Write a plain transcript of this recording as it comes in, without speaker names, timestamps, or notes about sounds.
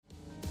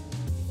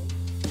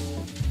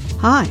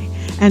Hi,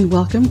 and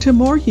welcome to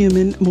More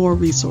Human, More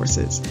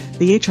Resources,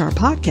 the HR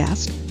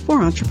podcast for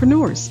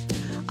entrepreneurs.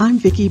 I'm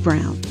Vicki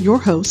Brown, your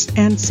host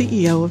and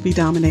CEO of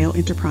Idomeneo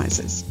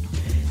Enterprises.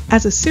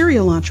 As a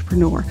serial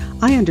entrepreneur,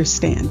 I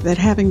understand that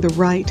having the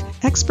right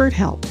expert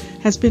help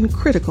has been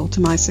critical to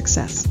my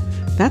success.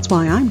 That's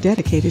why I'm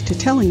dedicated to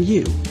telling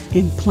you,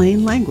 in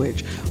plain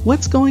language,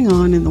 what's going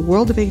on in the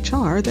world of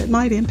HR that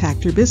might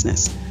impact your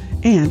business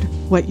and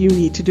what you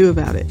need to do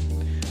about it,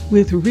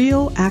 with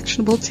real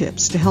actionable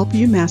tips to help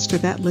you master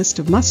that list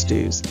of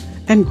must-dos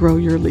and grow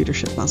your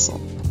leadership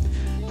muscle.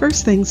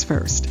 First things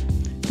first,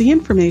 the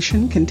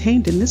information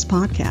contained in this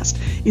podcast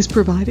is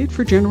provided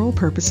for general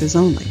purposes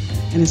only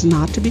and is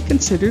not to be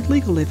considered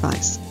legal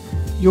advice.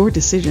 Your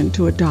decision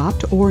to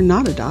adopt or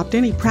not adopt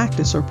any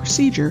practice or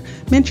procedure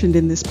mentioned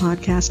in this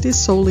podcast is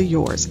solely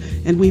yours,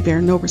 and we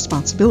bear no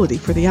responsibility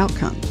for the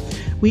outcome.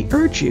 We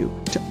urge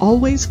you to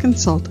always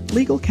consult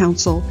legal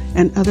counsel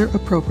and other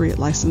appropriate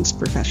licensed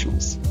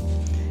professionals.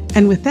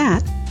 And with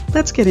that,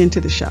 let's get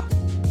into the show.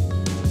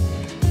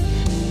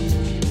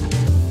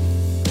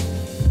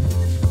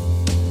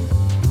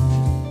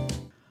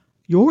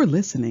 You're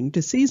listening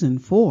to Season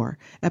 4,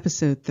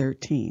 Episode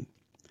 13,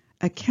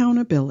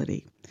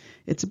 Accountability.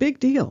 It's a big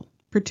deal,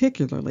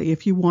 particularly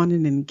if you want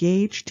an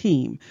engaged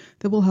team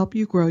that will help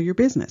you grow your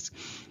business.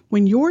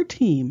 When your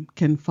team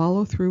can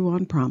follow through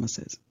on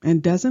promises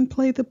and doesn't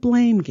play the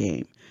blame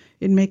game,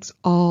 it makes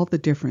all the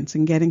difference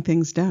in getting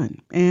things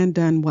done and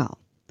done well.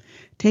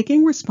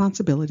 Taking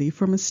responsibility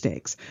for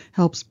mistakes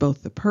helps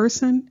both the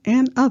person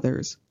and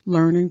others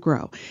learn and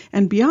grow.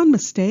 And beyond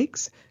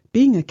mistakes,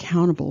 being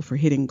accountable for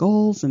hitting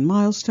goals and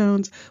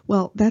milestones,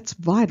 well, that's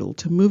vital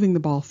to moving the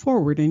ball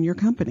forward in your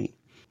company.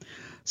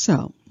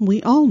 So,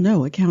 we all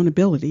know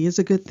accountability is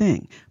a good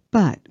thing,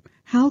 but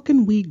how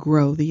can we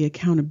grow the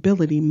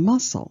accountability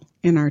muscle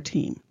in our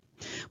team?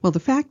 Well,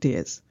 the fact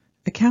is,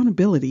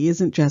 accountability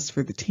isn't just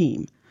for the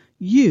team.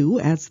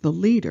 You, as the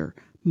leader,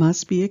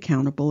 must be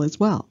accountable as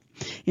well.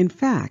 In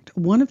fact,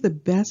 one of the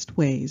best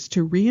ways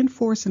to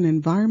reinforce an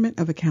environment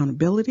of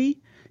accountability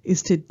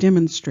is to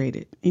demonstrate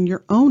it in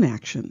your own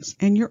actions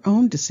and your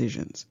own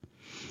decisions.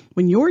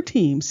 When your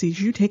team sees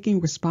you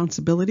taking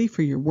responsibility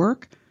for your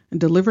work and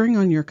delivering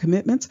on your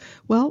commitments,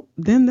 well,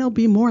 then they'll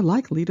be more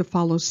likely to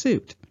follow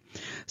suit.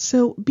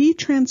 So be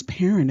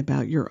transparent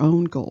about your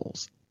own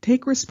goals.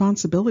 Take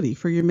responsibility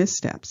for your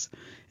missteps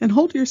and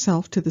hold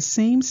yourself to the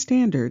same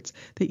standards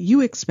that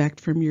you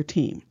expect from your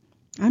team.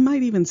 I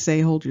might even say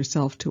hold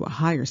yourself to a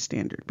higher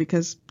standard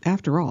because,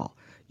 after all,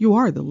 you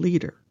are the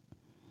leader.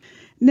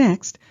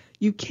 Next,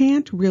 you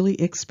can't really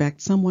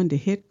expect someone to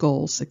hit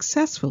goals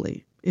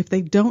successfully if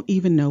they don't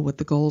even know what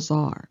the goals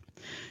are.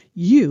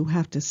 You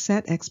have to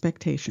set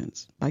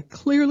expectations by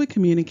clearly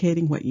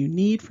communicating what you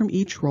need from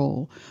each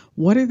role.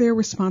 What are their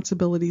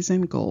responsibilities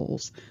and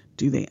goals?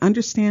 Do they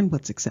understand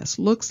what success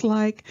looks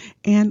like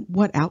and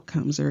what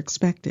outcomes are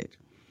expected?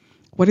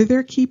 What are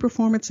their key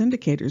performance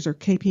indicators or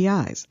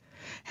KPIs?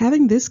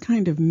 Having this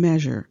kind of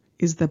measure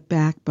is the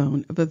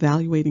backbone of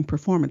evaluating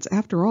performance.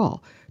 After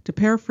all, to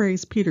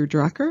paraphrase Peter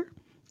Drucker,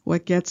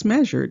 what gets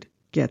measured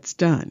gets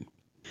done.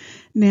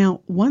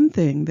 Now, one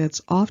thing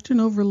that's often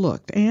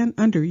overlooked and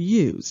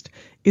underused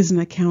is an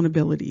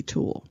accountability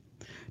tool.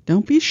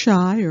 Don't be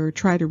shy or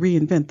try to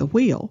reinvent the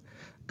wheel.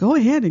 Go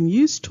ahead and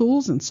use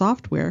tools and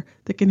software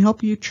that can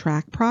help you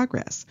track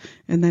progress,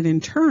 and that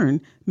in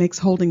turn makes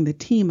holding the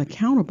team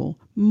accountable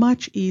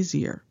much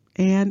easier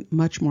and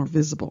much more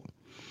visible.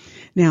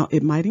 Now,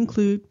 it might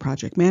include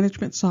project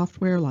management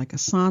software like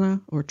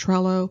Asana or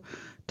Trello,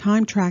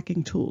 time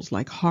tracking tools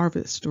like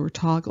Harvest or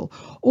Toggle,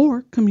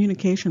 or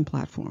communication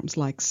platforms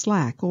like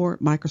Slack or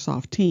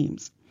Microsoft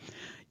Teams.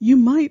 You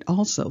might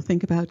also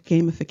think about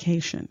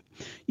gamification.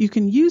 You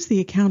can use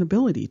the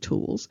accountability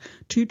tools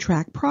to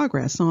track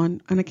progress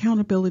on an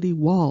accountability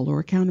wall or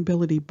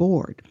accountability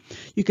board.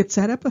 You could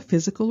set up a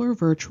physical or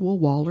virtual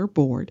wall or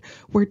board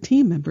where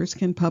team members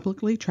can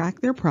publicly track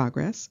their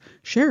progress,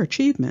 share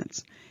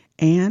achievements,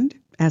 and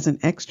as an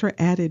extra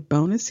added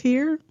bonus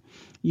here,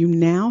 you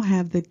now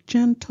have the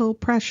gentle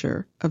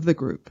pressure of the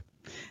group.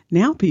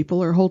 Now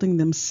people are holding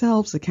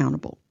themselves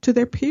accountable to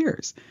their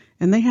peers,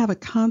 and they have a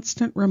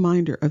constant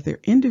reminder of their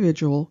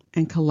individual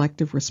and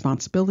collective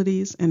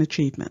responsibilities and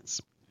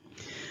achievements.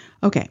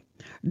 Okay,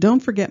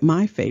 don't forget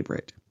my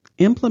favorite,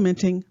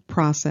 implementing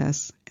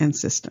process and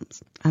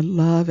systems. I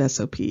love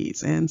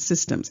SOPs and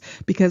systems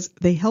because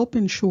they help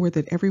ensure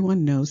that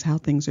everyone knows how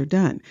things are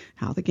done,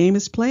 how the game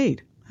is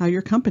played, how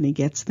your company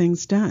gets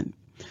things done.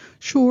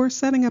 Sure,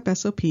 setting up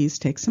SOPs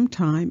takes some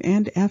time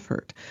and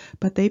effort,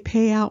 but they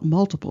pay out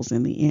multiples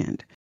in the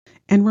end.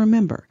 And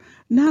remember,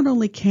 not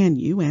only can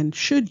you and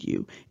should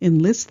you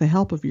enlist the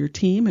help of your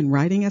team in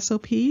writing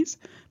SOPs,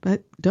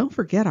 but don't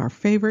forget our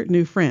favorite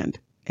new friend,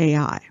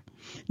 AI.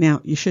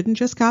 Now, you shouldn't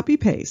just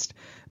copy-paste,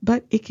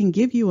 but it can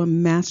give you a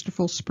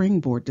masterful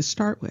springboard to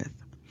start with.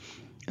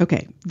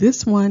 Okay,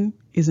 this one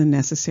is a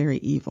necessary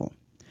evil.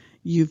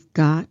 You've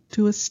got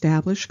to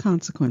establish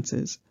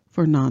consequences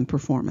for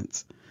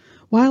non-performance.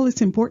 While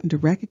it's important to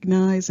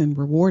recognize and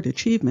reward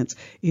achievements,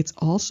 it's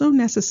also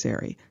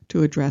necessary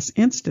to address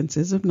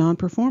instances of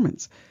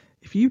non-performance.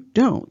 If you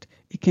don't,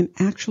 it can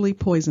actually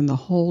poison the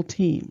whole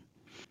team.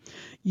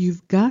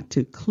 You've got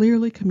to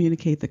clearly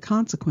communicate the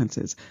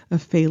consequences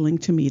of failing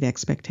to meet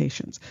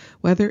expectations,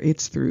 whether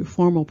it's through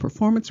formal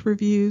performance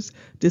reviews,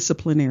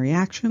 disciplinary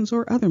actions,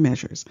 or other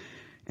measures.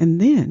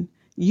 And then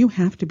you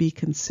have to be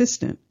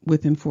consistent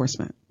with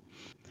enforcement.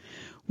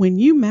 When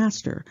you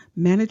master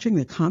managing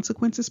the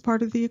consequences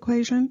part of the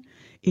equation,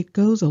 it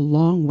goes a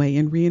long way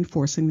in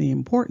reinforcing the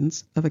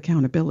importance of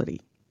accountability.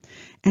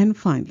 And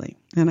finally,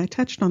 and I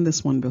touched on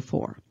this one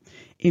before,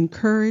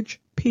 encourage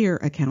peer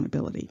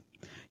accountability.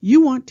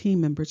 You want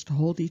team members to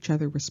hold each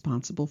other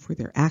responsible for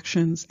their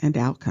actions and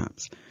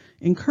outcomes.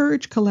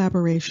 Encourage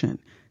collaboration.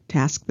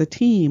 Task the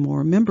team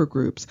or member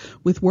groups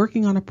with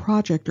working on a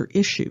project or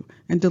issue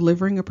and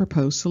delivering a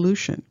proposed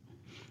solution.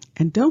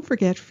 And don't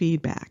forget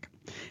feedback.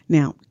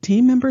 Now,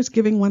 team members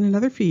giving one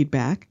another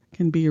feedback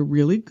can be a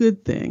really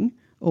good thing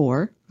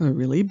or a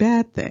really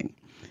bad thing.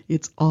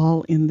 It's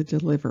all in the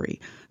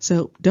delivery,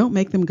 so don't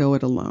make them go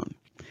it alone.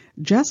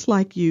 Just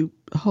like you,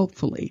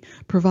 hopefully,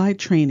 provide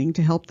training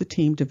to help the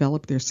team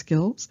develop their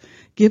skills,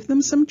 give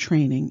them some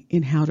training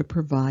in how to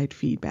provide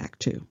feedback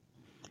too.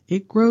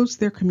 It grows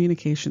their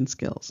communication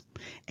skills,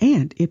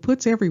 and it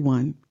puts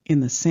everyone in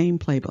the same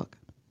playbook.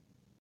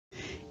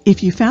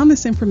 If you found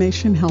this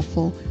information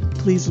helpful,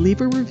 please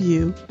leave a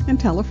review and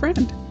tell a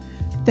friend.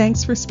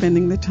 Thanks for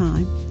spending the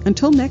time.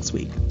 Until next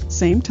week,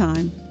 same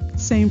time,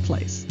 same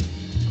place.